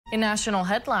In national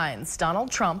headlines,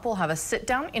 Donald Trump will have a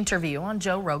sit-down interview on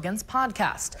Joe Rogan's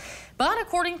podcast. But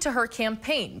according to her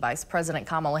campaign, Vice President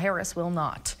Kamala Harris will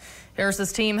not.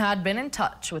 Harris's team had been in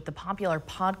touch with the popular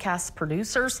podcast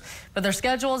producers, but their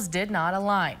schedules did not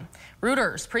align.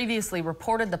 Reuters previously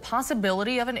reported the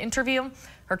possibility of an interview.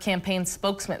 Her campaign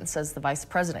spokesman says the vice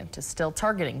president is still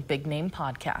targeting big-name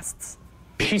podcasts.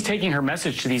 She's taking her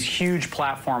message to these huge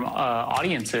platform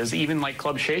audiences, even like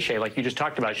Club Shay Shay, like you just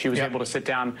talked about. She was able to sit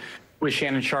down with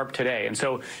Shannon Sharpe today. And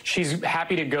so she's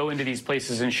happy to go into these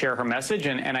places and share her message.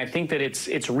 And I think that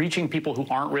it's reaching people who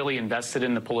aren't really invested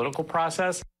in the political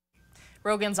process.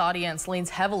 Rogan's audience leans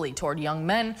heavily toward young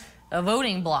men, a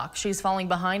voting bloc she's falling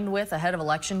behind with ahead of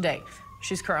Election Day.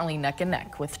 She's currently neck and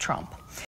neck with Trump.